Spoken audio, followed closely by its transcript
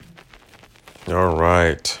All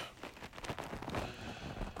right.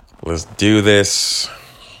 Let's do this.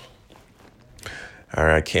 All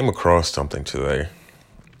right. I came across something today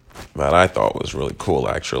that I thought was really cool,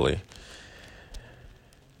 actually.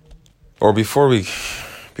 Or before we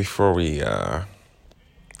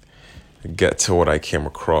get to what I came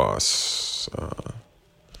across,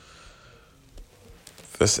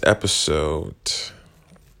 this episode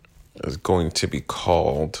is going to be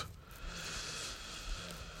called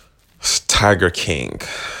Tiger King.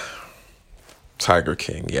 Tiger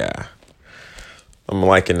King, yeah. I'm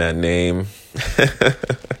liking that name.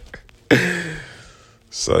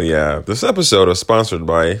 So yeah, this episode is sponsored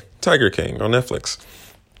by Tiger King on Netflix.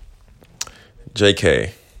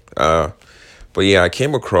 JK. But yeah, I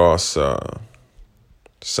came across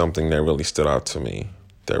something that really stood out to me,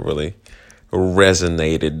 that really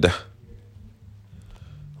resonated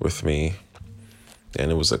with me. And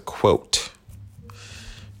it was a quote.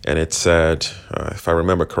 And it said, if I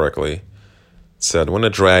remember correctly, it said, when a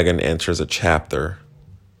dragon enters a chapter,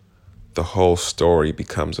 the whole story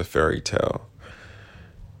becomes a fairy tale.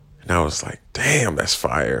 And I was like, damn, that's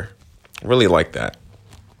fire. I really like that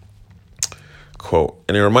quote.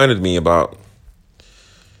 And it reminded me about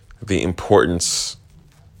the importance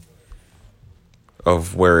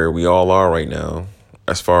of where we all are right now,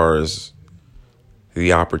 as far as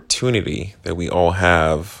the opportunity that we all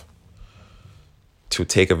have to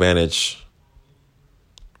take advantage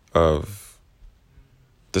of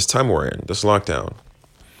this time we're in, this lockdown.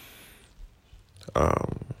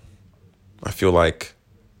 I feel like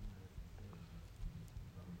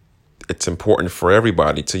it's important for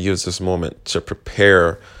everybody to use this moment to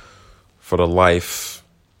prepare for the life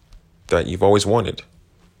that you've always wanted.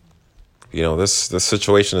 You know, this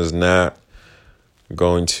situation is not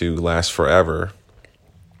going to last forever.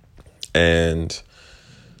 And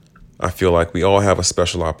I feel like we all have a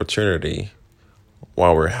special opportunity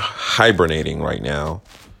while we're hibernating right now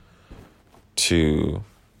to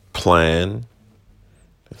plan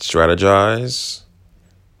and strategize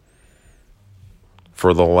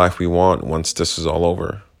for the life we want once this is all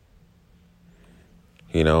over.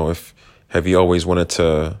 You know, have you always wanted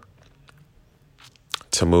to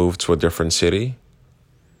move to a different city?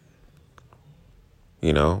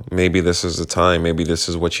 You know, maybe this is the time, maybe this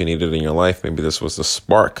is what you needed in your life, maybe this was the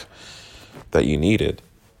spark that you needed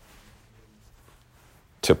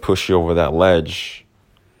to push you over that ledge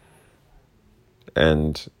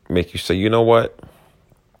and make you say, you know what?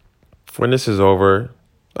 When this is over,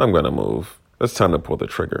 I'm going to move. It's time to pull the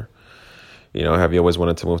trigger. You know, have you always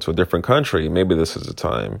wanted to move to a different country? Maybe this is the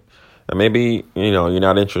time. And maybe, you know, you're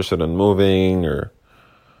not interested in moving or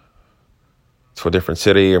to a different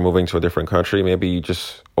city or moving to a different country. Maybe you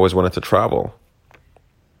just always wanted to travel.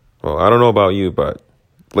 Well, I don't know about you, but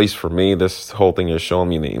at least for me, this whole thing has shown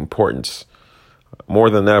me the importance more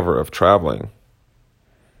than ever of traveling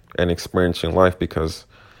and experiencing life, because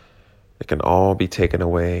it can all be taken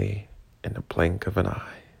away in the blink of an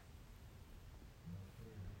eye.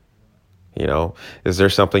 You know, is there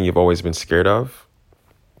something you've always been scared of?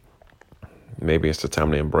 Maybe it's the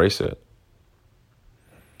time to embrace it.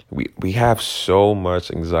 We have so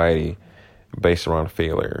much anxiety based around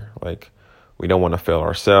failure. Like, we don't want to fail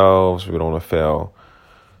ourselves. We don't want to fail,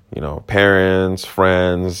 you know, parents,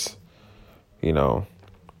 friends, you know,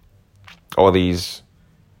 all these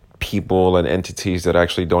people and entities that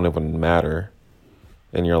actually don't even matter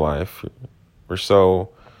in your life. We're so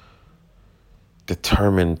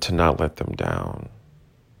determined to not let them down.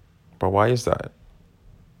 But why is that?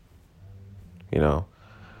 You know,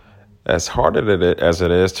 as hard as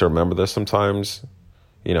it is to remember this sometimes,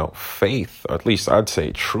 you know, faith, or at least I'd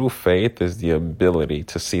say true faith, is the ability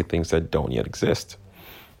to see things that don't yet exist.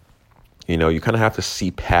 You know, you kind of have to see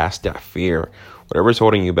past that fear. Whatever's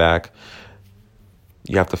holding you back,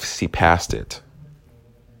 you have to see past it.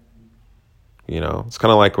 You know, it's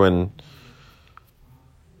kind of like when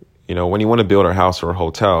you want to build a house or a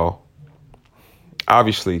hotel,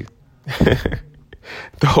 obviously the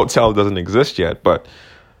hotel doesn't exist yet, but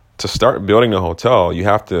to start building the hotel, you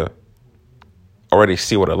have to already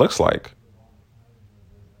see what it looks like.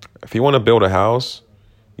 If you want to build a house,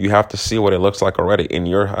 you have to see what it looks like already in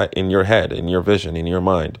your head, in your vision, in your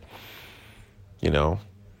mind. You know,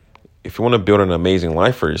 if you want to build an amazing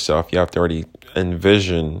life for yourself, you have to already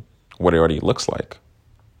envision what it already looks like.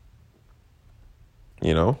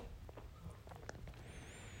 You know?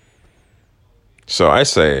 So I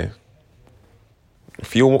say,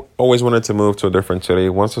 if you always wanted to move to a different city,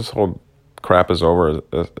 once this whole crap is over,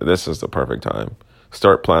 this is the perfect time.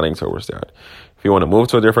 Start planning towards that. If you want to move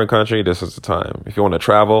to a different country, this is the time. If you want to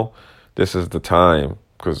travel, this is the time.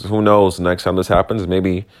 Because who knows, next time this happens,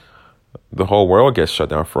 maybe the whole world gets shut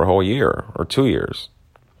down for a whole year or 2 years.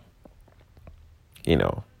 You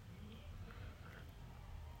know,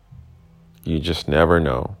 you just never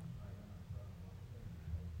know.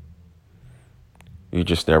 You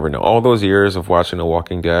just never know. All those years of watching The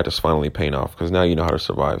Walking Dead is finally paying off because now you know how to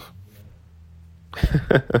survive.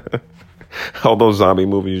 All those zombie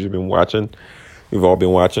movies you've all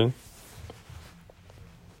been watching,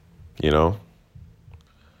 you know.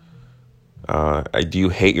 Do you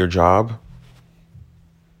hate your job?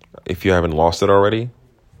 If you haven't lost it already,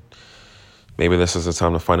 maybe this is the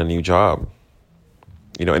time to find a new job.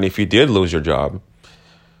 You know, and if you did lose your job,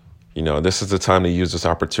 you know, this is the time to use this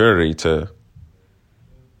opportunity to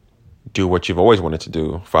do what you've always wanted to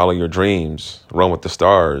do. Follow your dreams, run with the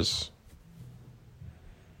stars.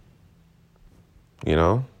 You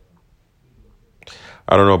know?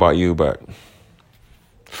 I don't know about you, but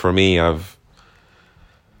for me, I've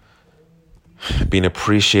been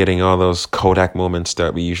appreciating all those Kodak moments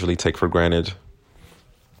that we usually take for granted.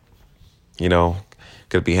 You know,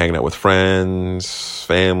 could be hanging out with friends,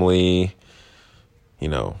 family, you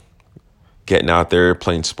know, getting out there,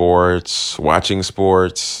 playing sports, watching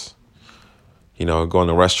sports, you know, going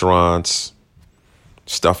to restaurants,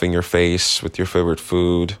 stuffing your face with your favorite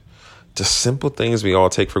food. Just simple things we all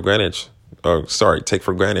take for granted. Take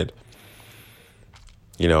for granted.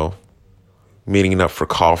 You know, meeting up for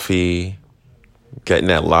coffee, getting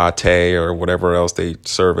that latte or whatever else they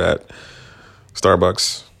serve at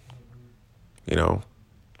Starbucks. You know,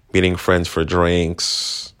 meeting friends for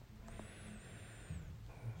drinks.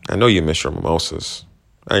 I know you miss your mimosas.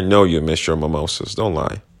 Don't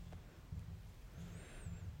lie.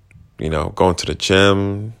 You know, going to the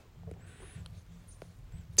gym,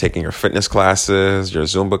 taking your fitness classes, your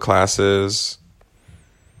Zumba classes,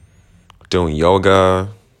 doing yoga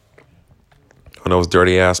on those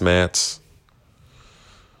dirty ass mats,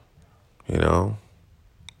 you know,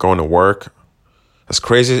 going to work. As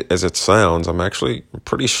crazy as it sounds, I'm actually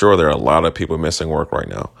pretty sure there are a lot of people missing work right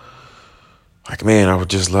now. Like, man, I would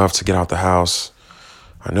just love to get out the house.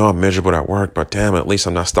 I know I'm miserable at work, but damn, at least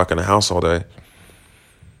I'm not stuck in the house all day.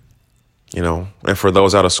 You know, and for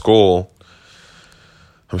those out of school,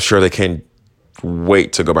 I'm sure they can't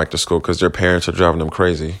wait to go back to school because their parents are driving them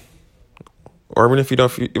crazy. Or even if you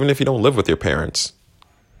don't live with your parents,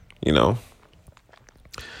 you know,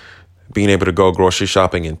 being able to go grocery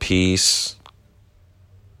shopping in peace,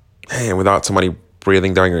 and without somebody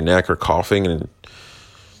breathing down your neck or coughing and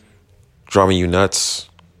driving you nuts.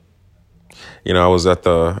 You know, I was at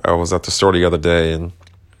the store the other day and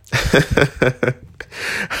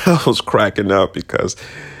I was cracking up because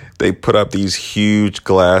they put up these huge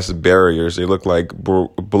glass barriers. They look like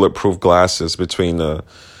bulletproof glasses between the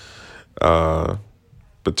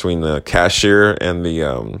cashier and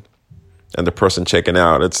the person checking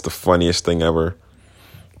out. It's the funniest thing ever.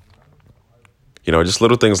 You know, just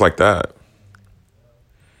little things like that.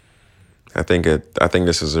 I think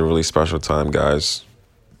this is a really special time, guys.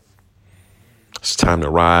 It's time to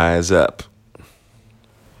rise up.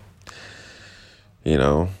 You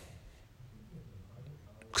know,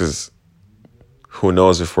 because who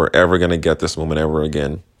knows if we're ever going to get this moment ever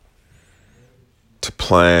again. To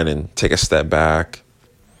plan and take a step back,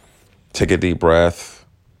 take a deep breath,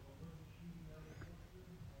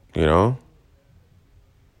 you know?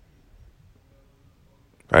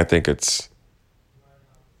 I think it's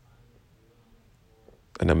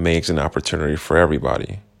an amazing opportunity for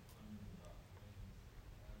everybody.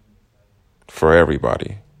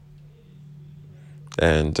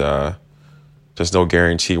 And there's no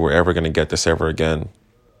guarantee we're ever going to get this ever again.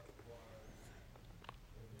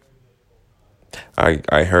 I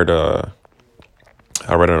read an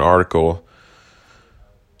article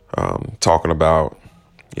talking about,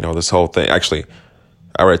 you know, this whole thing. Actually,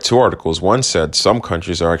 I read two articles. One said some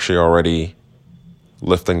countries are actually already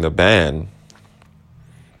lifting the ban.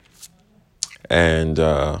 And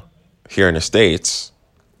here in the States,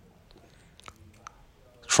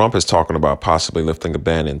 Trump is talking about possibly lifting the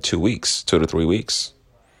ban in 2 to 3 weeks.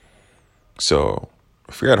 So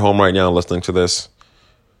if you're at home right now listening to this,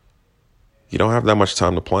 you don't have that much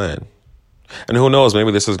time to plan. And who knows,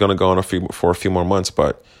 maybe this is going to go on for a few more months.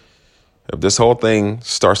 But if this whole thing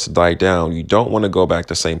starts to die down, you don't want to go back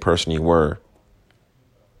to the same person you were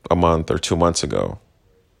a month or 2 months ago.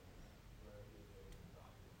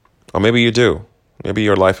 Or maybe you do. Maybe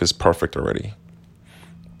your life is perfect already.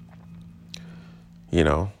 You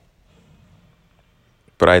know.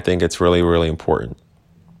 But I think it's really, really important.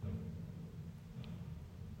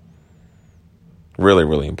 Really,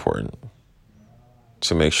 really important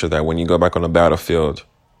to make sure that when you go back on the battlefield,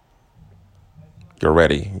 you're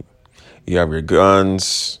ready. You have your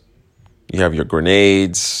guns, You have your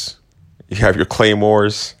grenades. You have your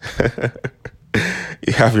claymores.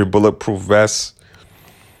 You have your bulletproof vests.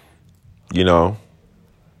 You know,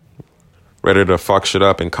 ready to fuck shit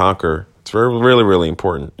up and conquer. It's really, really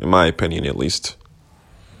important, in my opinion, at least.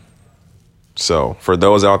 So, for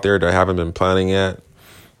those out there that haven't been planning yet,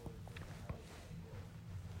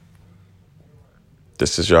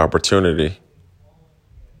 this is your opportunity.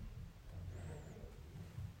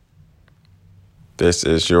 This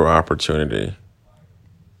is your opportunity.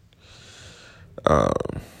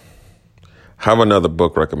 Have another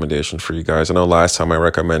book recommendation for you guys. I know last time I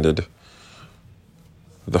recommended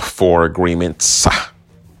The Four Agreements.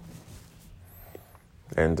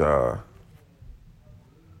 And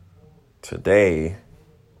today,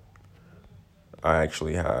 I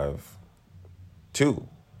actually have 2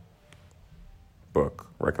 book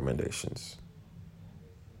recommendations.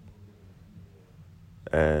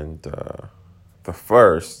 And the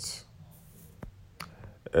first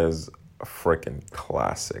is a freaking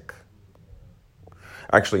classic.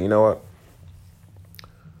 Actually, you know what?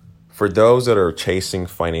 For those that are chasing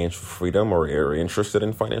financial freedom or are interested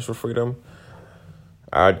in financial freedom,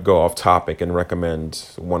 I'd go off topic and recommend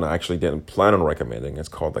one I actually didn't plan on recommending. It's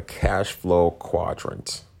called The Cash Flow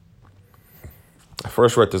Quadrant. I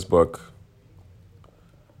first read this book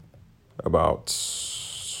about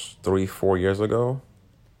 3-4 years ago,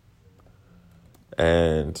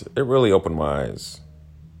 and it really opened my eyes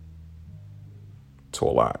to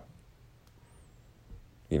a lot.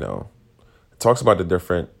 You know, it talks about the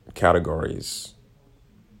different categories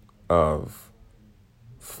of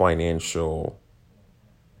financial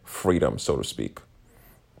freedom, so to speak.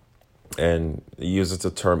 And it uses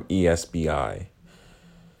the term ESBI.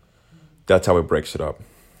 That's how it breaks it up.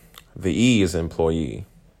 The E is employee,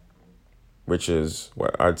 which is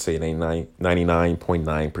what I'd say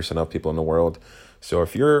 99.9% of people in the world. So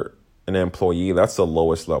if you're an employee, that's the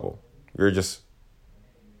lowest level. You're just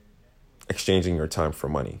exchanging your time for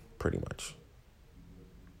money, pretty much.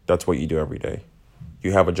 That's what you do every day.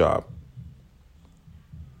 You have a job.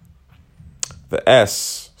 The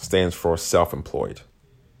S stands for self-employed.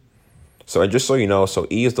 So just so you know, so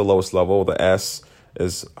E is the lowest level, the S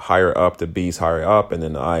is higher up, the B is higher up, and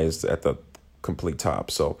then the I is at the complete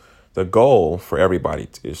top. So the goal for everybody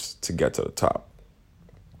is to get to the top.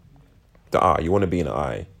 The I, you want to be in the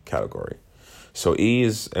I category. So E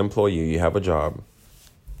is employee, you have a job.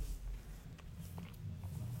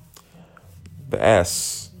 The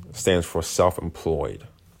S stands for self-employed.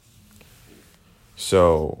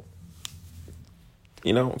 So,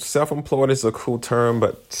 you know, self-employed is a cool term,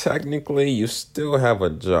 but technically you still have a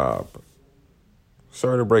job.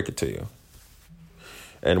 Sorry to break it to you.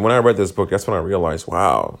 And when I read this book, that's when I realized,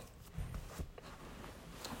 wow,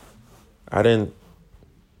 I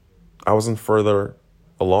wasn't further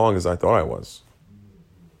along as I thought I was.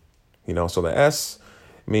 You know, so the S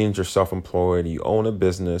means you're self-employed, you own a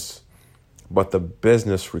business, but the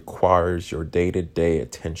business requires your day-to-day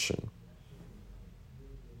attention.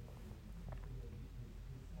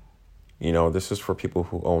 You know, this is for people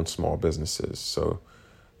who own small businesses. So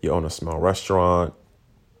you own a small restaurant,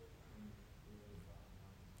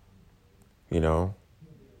 you know.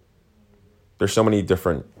 There's so many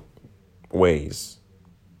different ways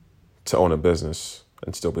to own a business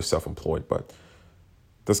and still be self-employed, but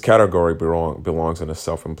this category belongs in a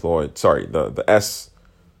self-employed. Sorry, the S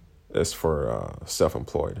is for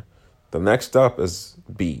self-employed. The next up is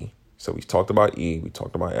B. So we talked about E, we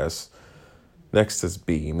talked about S. Next is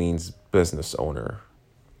B, it means business owner.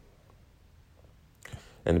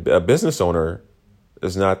 And a business owner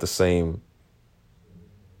is not the same.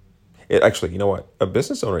 Actually, you know what? A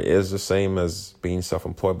business owner is the same as being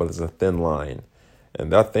self-employed, but there's a thin line.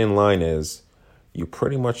 And that thin line is you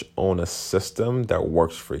pretty much own a system that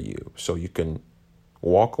works for you. So you can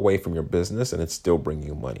walk away from your business and it still bring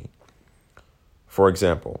you money. For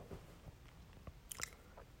example,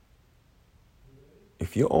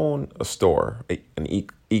 if you own a store, an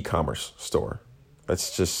e-commerce store,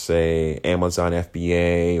 let's just say Amazon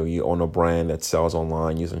FBA, or you own a brand that sells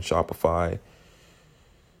online using Shopify,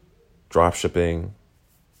 drop shipping,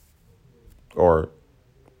 or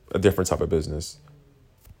a different type of business,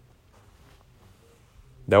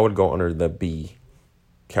 that would go under the B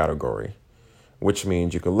category, which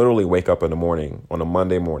means you could literally wake up in the morning on a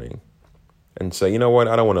Monday morning and say, you know what,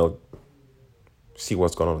 I don't want to see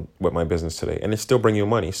what's going on with my business today, and it still bring you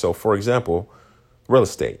money. So for example, real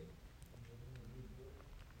estate.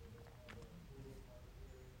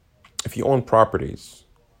 If you own properties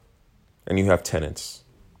and you have tenants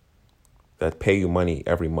that pay you money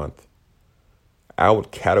every month, I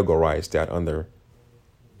would categorize that under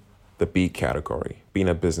the B category, being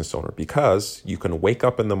a business owner, because you can wake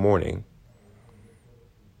up in the morning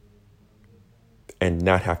and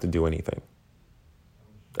not have to do anything.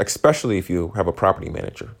 Especially if you have a property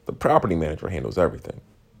manager. The property manager handles everything.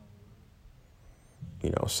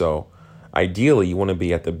 So ideally you want to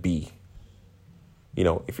be at the B.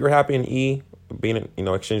 If you're happy in E, being,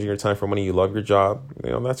 exchanging your time for money, you love your job,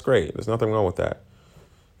 that's great. There's nothing wrong with that.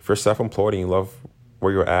 If you're self-employed and you love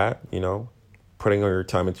where you're at, putting all your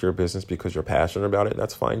time into your business because you're passionate about it,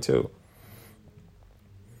 that's fine too.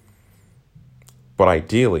 But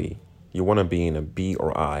ideally, you want to be in a B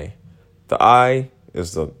or I. The I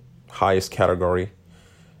is the highest category,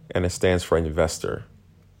 and it stands for investor.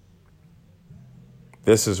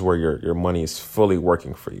 This is where your money is fully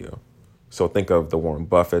working for you. So think of the Warren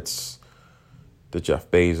Buffetts, the Jeff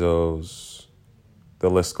Bezos, the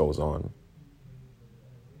list goes on.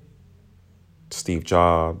 Steve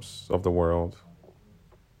Jobs of the world.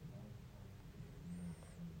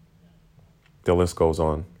 The list goes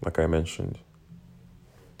on, like I mentioned.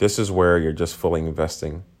 This is where you're just fully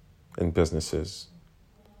investing in businesses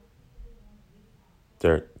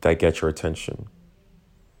that get your attention.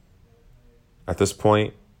 At this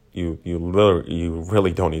point, you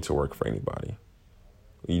really don't need to work for anybody.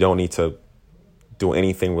 You don't need to do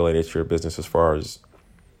anything related to your business as far as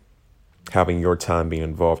having your time being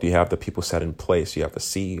involved. You have the people set in place. You have the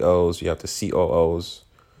CEOs, you have the COOs.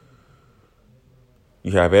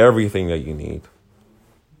 You have everything that you need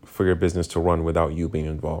for your business to run without you being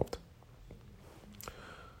involved.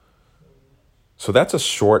 So that's a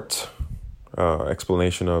short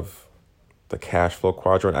explanation of the cash flow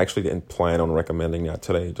quadrant. I actually didn't plan on recommending that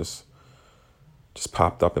today. It just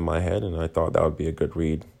popped up in my head, and I thought that would be a good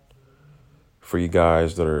read for you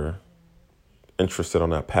guys that are interested on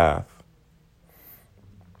that path.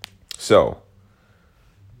 So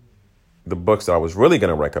the books that I was really going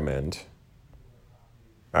to recommend,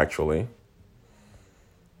 actually,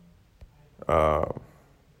 the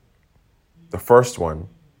first one,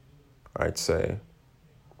 I'd say,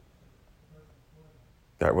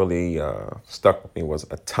 that really stuck with me was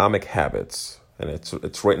Atomic Habits, and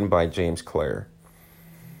it's written by James Clear.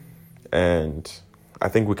 And I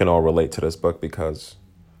think we can all relate to this book because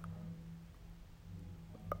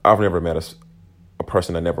I've never met a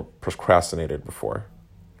person that never procrastinated before.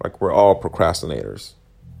 Like, we're all procrastinators.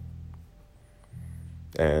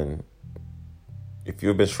 And if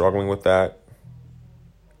you've been struggling with that,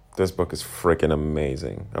 this book is freaking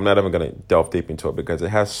amazing. I'm not even going to delve deep into it because it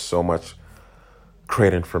has so much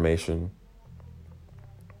great information.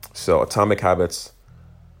 So Atomic Habits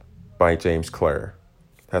by James Clear.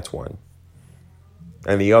 That's one.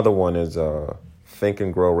 And the other one is Think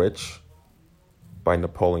and Grow Rich by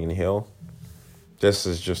Napoleon Hill. This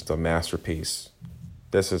is just a masterpiece.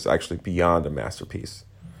 This is actually beyond a masterpiece.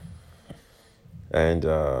 And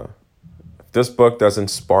if this book doesn't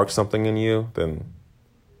spark something in you, then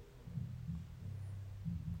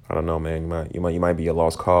I don't know, man. You might be a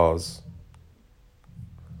lost cause.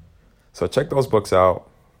 So check those books out.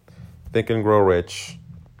 Think and Grow Rich,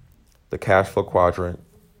 The Cash Flow Quadrant,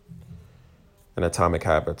 and Atomic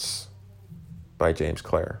Habits by James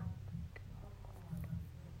Clear.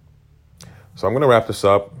 So I'm going to wrap this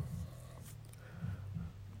up.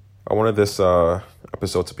 I wanted this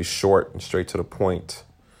episode to be short and straight to the point.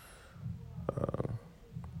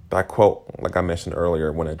 That quote, like I mentioned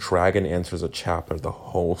earlier, when a dragon enters a chapter, the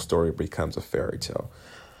whole story becomes a fairy tale.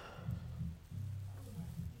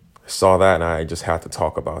 I saw that and I just had to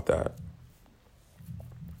talk about that.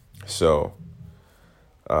 So,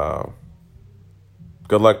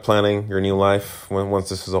 good luck planning your new life once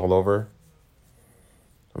this is all over.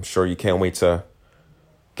 I'm sure you can't wait to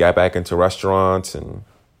get back into restaurants and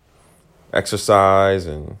exercise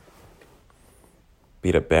and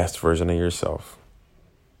be the best version of yourself.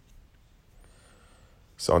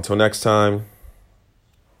 So until next time,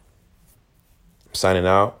 I'm signing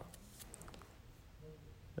out,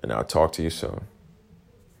 and I'll talk to you soon.